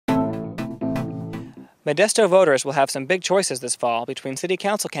Modesto voters will have some big choices this fall between city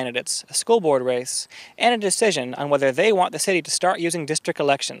council candidates, a school board race, and a decision on whether they want the city to start using district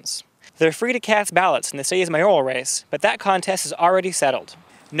elections. They're free to cast ballots in the city's mayoral race, but that contest is already settled.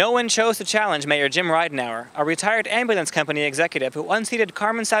 No one chose to challenge Mayor Jim Ridenour, a retired ambulance company executive who unseated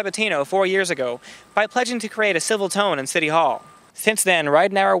Carmen Sabatino 4 years ago by pledging to create a civil tone in City Hall. Since then,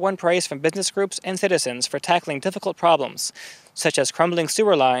 Ridenour won praise from business groups and citizens for tackling difficult problems, such as crumbling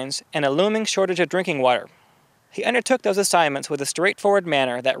sewer lines and a looming shortage of drinking water. He undertook those assignments with a straightforward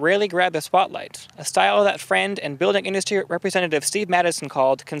manner that rarely grabbed the spotlight, a style that friend and building industry representative Steve Madison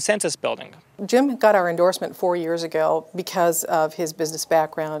called consensus building. Jim got our endorsement 4 years ago because of his business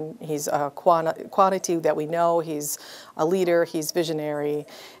background. He's a quantity that we know, he's a leader, he's visionary,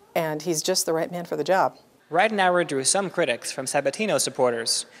 and he's just the right man for the job. Ridenour drew some critics from Sabatino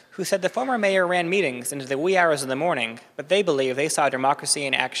supporters, who said the former mayor ran meetings into the wee hours of the morning, but they believe they saw democracy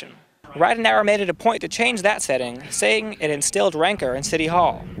in action. Ridenour made it a point to change that setting, saying it instilled rancor in City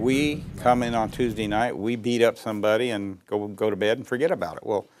Hall. We come in on Tuesday night, we beat up somebody and go to bed and forget about it.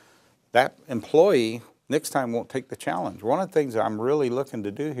 Well, that employee next time won't take the challenge. One of the things I'm really looking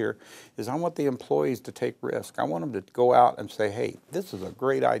to do here is I want the employees to take risk. I want them to go out and say, hey, this is a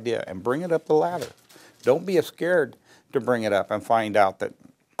great idea, and bring it up the ladder. Don't be scared to bring it up and find out that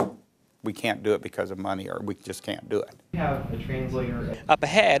we can't do it because of money, or we just can't do it. We have a translator. Up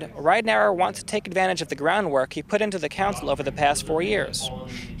ahead, Ridenour wants to take advantage of the groundwork he put into the council over the past 4 years.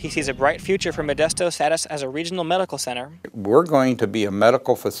 He sees a bright future for Modesto's status as a regional medical center. We're going to be a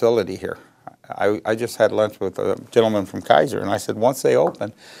medical facility here. I just had lunch with a gentleman from Kaiser, and I said once they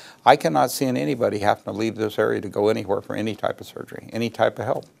open, I cannot see anybody having to leave this area to go anywhere for any type of surgery, any type of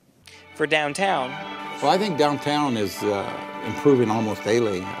help. For downtown, well, I think downtown is improving almost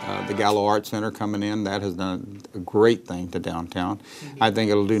daily. The Gallo Art Center coming in, that has done a great thing to downtown. I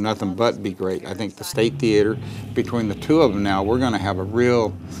think it'll do nothing but be great. I think the State Theater, between the two of them now, we're going to have a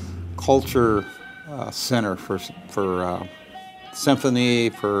real culture center for symphony,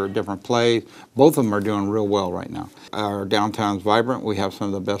 for different plays. Both of them are doing real well right now. Our downtown's vibrant. We have some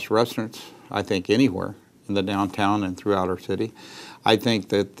of the best restaurants, I think, anywhere in the downtown and throughout our city. I think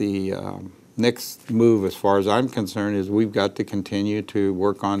that the next move, as far as I'm concerned, is we've got to continue to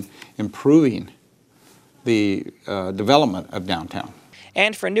work on improving the development of downtown.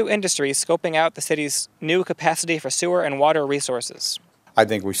 And for new industries scoping out the city's new capacity for sewer and water resources. I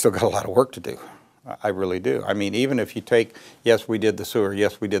think we still got a lot of work to do. I really do. I mean, even if you take, yes, we did the sewer,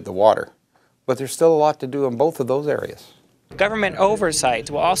 yes, we did the water, but there's still a lot to do in both of those areas. Government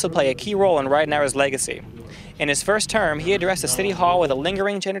oversight will also play a key role in Ridenour's legacy. In his first term, he addressed the City Hall with a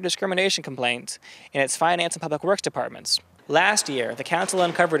lingering gender discrimination complaint in its Finance and Public Works departments. Last year, the council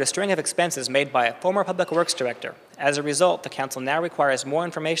uncovered a string of expenses made by a former Public Works director. As a result, the council now requires more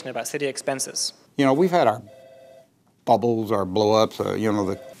information about city expenses. You know, we've had our bubbles, our blow-ups. You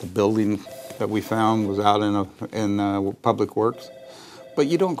know, the building that we found was out in Public Works. But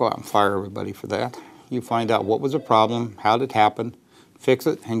you don't go out and fire everybody for that. You find out what was the problem, how did it happen, fix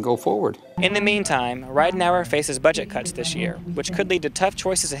it, and go forward. In the meantime, Ridenour faces budget cuts this year, which could lead to tough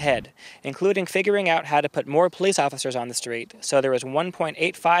choices ahead, including figuring out how to put more police officers on the street so there is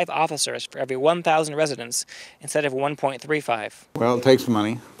 1.85 officers for every 1,000 residents instead of 1.35. Well, it takes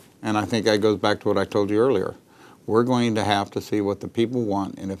money, and I think that goes back to what I told you earlier. We're going to have to see what the people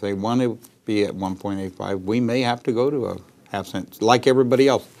want, and if they want to be at 1.85, we may have to go to a half-cent, like everybody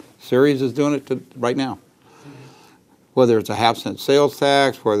else. Ceres is doing it right now. Whether it's a half-cent sales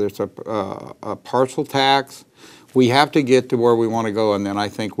tax, whether it's a parcel tax, we have to get to where we want to go, and then I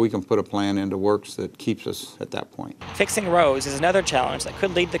think we can put a plan into works that keeps us at that point. Fixing roads is another challenge that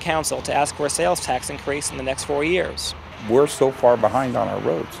could lead the council to ask for a sales tax increase in the next 4 years. We're so far behind on our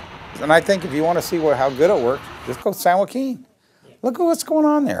roads. And I think if you want to see how good it works, just go to San Joaquin. Look at what's going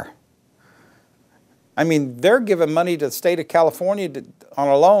on there. I mean, they're giving money to the state of California on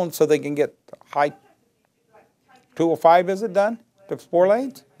a loan so they can get high 205, is it done? To 4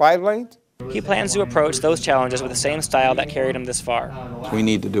 lanes, 5 lanes? He plans to approach those challenges with the same style that carried him this far. We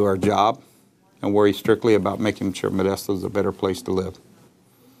need to do our job and worry strictly about making sure Modesto is a better place to live.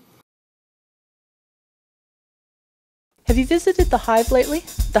 Have you visited The Hive lately?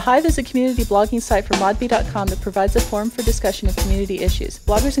 The Hive is a community blogging site for modbee.com that provides a forum for discussion of community issues.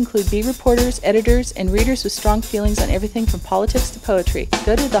 Bloggers include bee reporters, editors, and readers with strong feelings on everything from politics to poetry.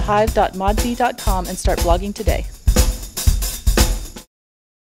 Go to thehive.modbee.com and start blogging today.